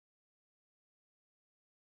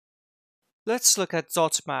Let's look at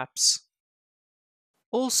dot maps.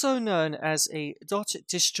 Also known as a dot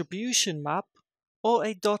distribution map or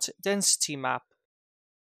a dot density map.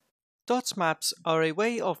 Dot maps are a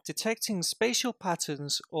way of detecting spatial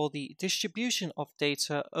patterns or the distribution of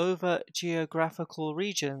data over geographical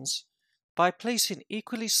regions by placing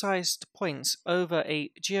equally sized points over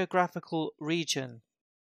a geographical region.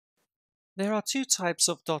 There are two types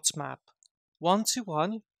of dot map: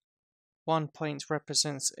 one-to-one, one point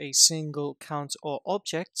represents a single count or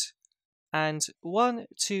object, and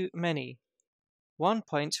one-to-many, one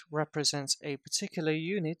point represents a particular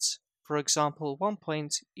unit. For example, 1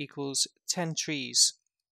 point equals 10 trees.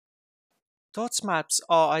 Dot maps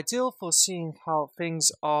are ideal for seeing how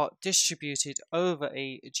things are distributed over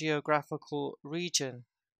a geographical region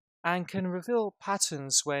and can reveal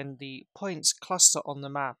patterns when the points cluster on the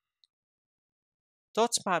map.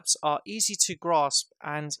 Dot maps are easy to grasp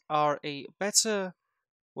and are a better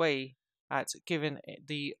way at giving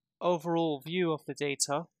the overall view of the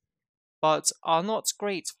data, but are not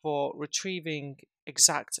great for retrieving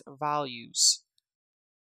exact values.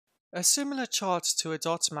 A similar chart to a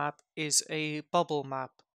dot map is a bubble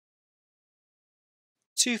map.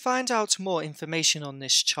 To find out more information on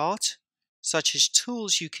this chart, such as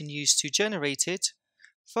tools you can use to generate it,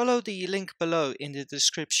 follow the link below in the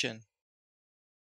description.